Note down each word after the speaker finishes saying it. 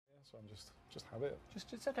so I'm just have it.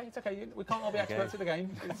 It's okay. It's okay. We can't all be experts at the game.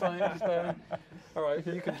 It's fine. Just, all right,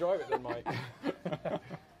 you can drive it then, Mike.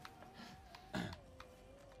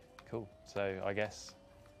 Cool. So I guess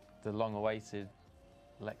the long-awaited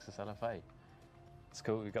Lexus LFA. It's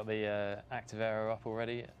cool. We've got the active aero up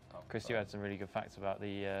already. Chris, you had some really good facts about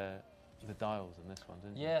the dials in this one,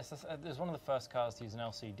 didn't you? Yes, it was one of the first cars to use an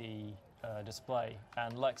LCD display,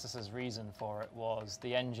 and Lexus's reason for it was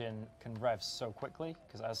the engine can rev so quickly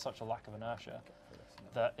because it has such a lack of inertia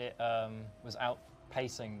that it was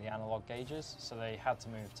outpacing the analog gauges, so they had to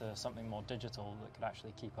move to something more digital that could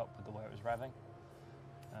actually keep up with the way it was revving.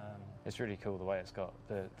 It's really cool the way it's got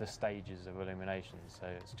the stages of illumination, so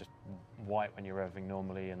it's just white when you're revving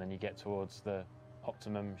normally, and then you get towards the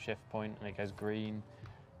optimum shift point and it goes green,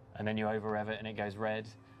 and then you over rev it and it goes red.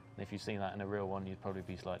 And if you've seen that in a real one, you'd probably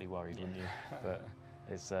be slightly worried, wouldn't you? But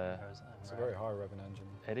it's a very high revving engine.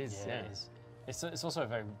 It is, yeah. It is. It's also a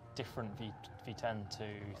very different V10 to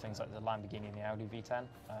things like the Lamborghini and the Audi V10.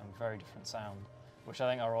 Very different sound, which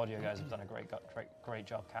I think our audio guys have done a great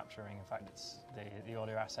job capturing. In fact, it's the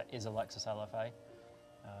audio asset is a Lexus LFA,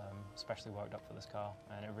 especially worked up for this car,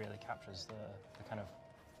 and it really captures the kind of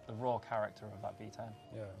the raw character of that V10.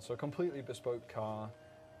 Yeah, so a completely bespoke car.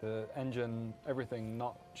 The engine, everything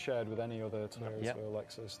not shared with any other Toyota or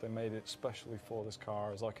Lexus. They made it specially for this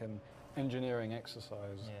car as like an engineering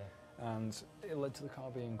exercise. Yeah. And it led to the car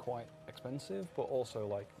being quite expensive, but also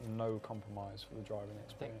like no compromise for the driving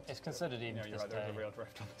experience. It's considered even to this day. There's a real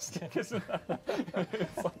drift on the stick, isn't there?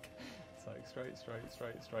 It's like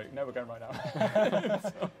straight. No, we're going right now.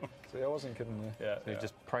 So I wasn't kidding you. Yeah, so you're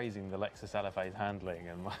just praising the Lexus LFA's handling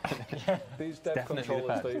and these dev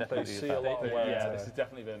controllers, they see a lot of wear. Yeah, this has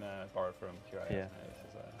definitely been borrowed from QA. Yeah,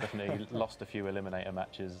 definitely lost a few eliminator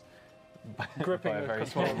matches. Gripping a very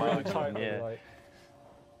small really tightly.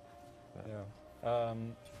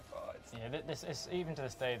 This is, even to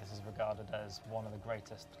this day, this is regarded as one of the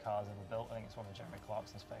greatest cars ever built. I think it's one of Jeremy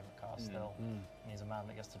Clarkson's favourite cars still. And he's a man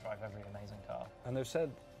that gets to drive every amazing car. And they've said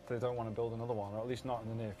they don't want to build another one, or at least not in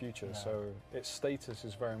the near future. No. So its status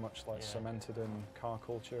is very much like cemented in car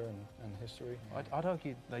culture and history. I'd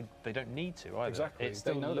argue they don't need to either. Exactly. It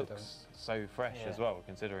still looks so fresh as well,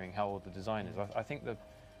 considering how old the design is. I think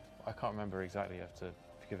I can't remember exactly, you have to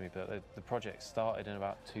forgive me, but the project started in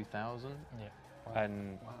about 2000. Yeah.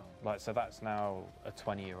 And so that's now a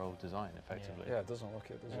 20-year-old design, effectively. Yeah, it doesn't look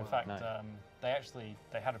it, does it? In fact,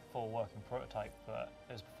 they had a full working prototype, but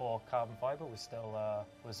it was before carbon fibre was still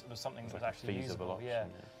was something that was actually feasible usable.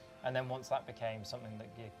 Option, And then once that became something that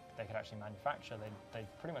they could actually manufacture, they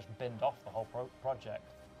pretty much binned off the whole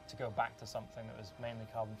project to go back to something that was mainly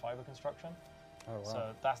carbon fibre construction. Oh, wow.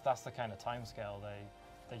 So that's the kind of timescale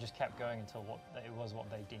they just kept going until what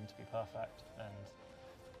they deemed to be perfect, and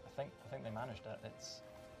I think they managed it.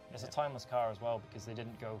 It's a timeless car as well because they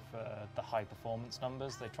didn't go for the high performance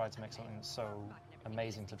numbers. They tried to make something that's so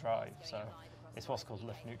amazing to drive. So it's what's called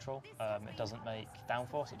lift neutral. It doesn't make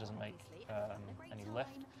downforce. It doesn't make any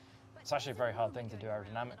lift. It's actually a very hard thing to do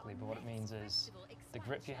aerodynamically, but what it means is the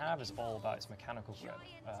grip you have is all about its mechanical grip.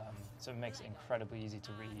 So it makes it incredibly easy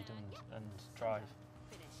to read and drive.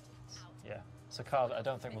 Yeah, it's a car that I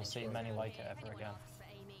don't think we'll see many like it ever again.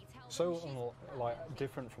 So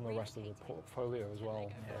different from the rest of the portfolio as well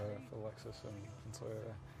for Lexus and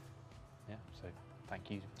Toyota. Yeah, so thank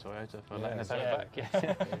you Toyota for letting us have it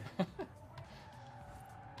back.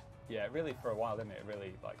 Yeah, really for a while, didn't it? It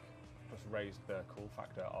really just raised the cool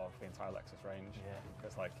factor of the entire Lexus range. Yeah.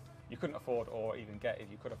 Because you couldn't afford or even get, if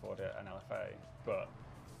you could afford it, an LFA, but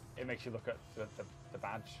it makes you look at the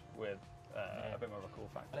badge with a bit more of a cool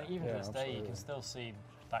factor. I think even to this day, you can still see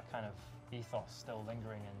that kind of ethos still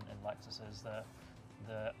lingering in Lexuses.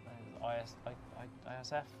 The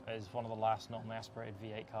ISF is one of the last normally aspirated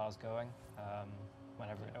V8 cars going.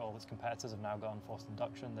 Whenever all its competitors have now gone forced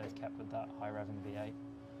induction, they've kept with that high revving V8.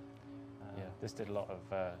 This did a lot of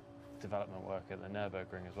development work at the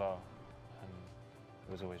Nürburgring as well, and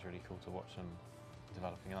it was always really cool to watch them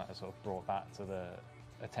developing that. It sort of brought back to the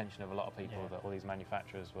attention of a lot of people that all these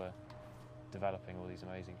manufacturers were developing all these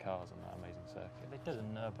amazing cars on that amazing circuit. They did a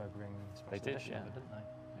Nürburgring special edition, didn't they?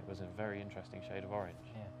 It was a very interesting shade of orange,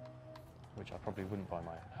 which I probably wouldn't buy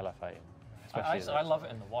my LFA in. I love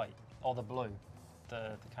it in the white, or the blue,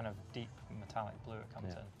 the kind of deep metallic blue it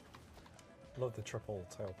comes in. Love the triple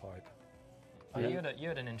tailpipe. Oh, you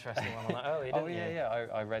had an interesting one on that earlier, didn't you?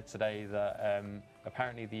 I read today that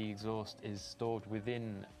apparently the exhaust is stored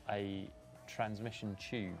within a transmission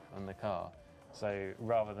tube on the car. So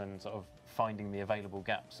rather than sort of finding the available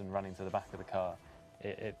gaps and running to the back of the car,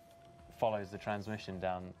 it follows the transmission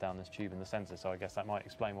down this tube in the centre. So I guess that might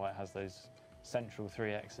explain why it has those central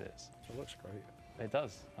 3 exits. It looks great. It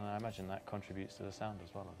does, and I imagine that contributes to the sound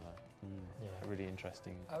as well. A really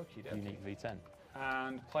interesting, unique V10.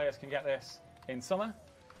 And players can get this in summer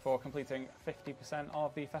for completing 50%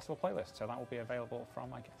 of the festival playlist. So that will be available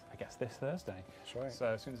from, I guess this Thursday. That's right. So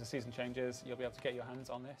as soon as the season changes, you'll be able to get your hands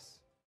on this.